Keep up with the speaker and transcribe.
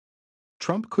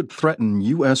Trump Could Threaten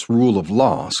U.S. Rule of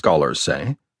Law, Scholars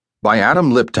Say, by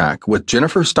Adam Liptak with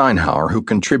Jennifer Steinhauer, who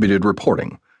contributed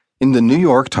reporting, in the New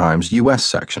York Times U.S.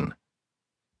 section.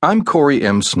 I'm Corey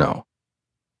M. Snow.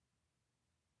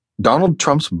 Donald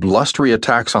Trump's blustery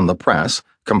attacks on the press,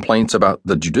 complaints about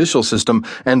the judicial system,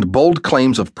 and bold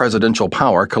claims of presidential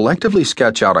power collectively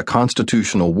sketch out a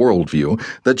constitutional worldview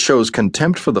that shows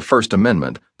contempt for the First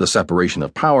Amendment, the separation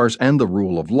of powers, and the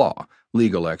rule of law.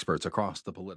 Legal experts across the political